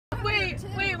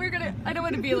I don't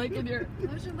want to be like in your.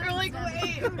 They're like,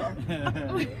 wait.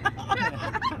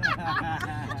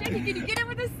 Jackie, can you get in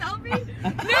with a selfie? No,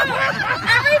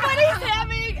 everybody's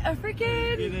having a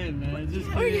freaking. Get in, man. Just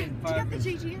get in. Did you got the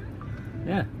JG?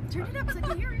 Yeah. Turn it up so I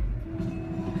can hear it.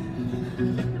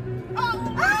 Oh!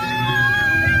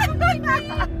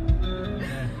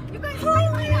 You guys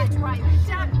really are driving.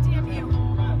 Damn you.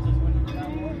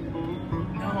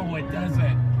 No, it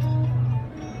doesn't.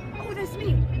 Oh, that's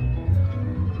me.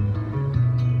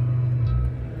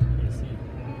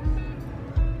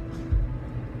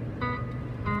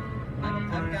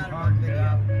 I've got hard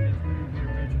video.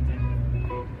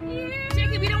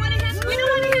 Jackie, we don't want to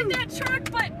hit that shark,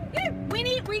 but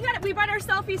we brought our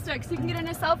selfie sticks. You can get in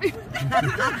a selfie.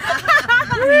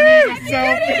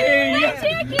 Selfie! Let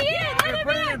Jackie in. Let him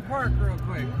Put it in. in park real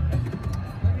quick.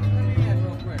 Let me in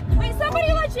real quick. Wait,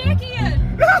 somebody let Jackie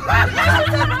in.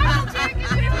 Jackie,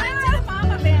 we don't want to the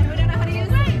mama band. We don't know how to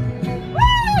use it. Woo!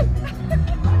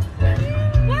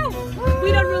 Woo!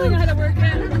 We don't really know how to work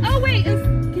it. Oh wait,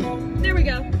 there we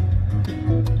go.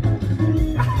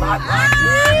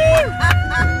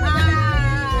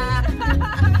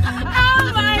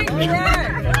 Oh my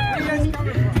God!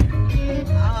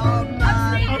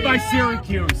 Up by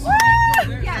Syracuse.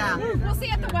 Yeah. We'll see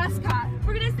you at the Westcott.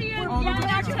 We're gonna see you in Oh,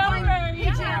 October.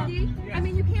 Hey, Jackie. I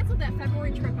mean, you canceled that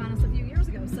February trip on us a few years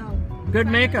ago, so. Good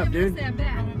makeup, dude. That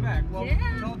back. Coming back. Well, Yeah.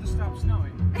 tell it to stop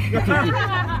snowing. Good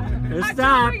October,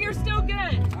 stop. you're still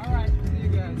good. All right. See you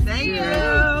guys. Thank you.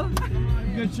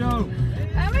 Good show.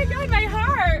 Oh my God, my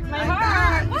heart. My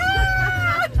heart.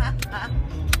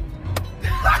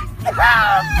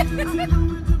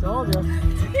 Told you.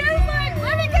 Here's like,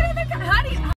 let me get in the car. How do you?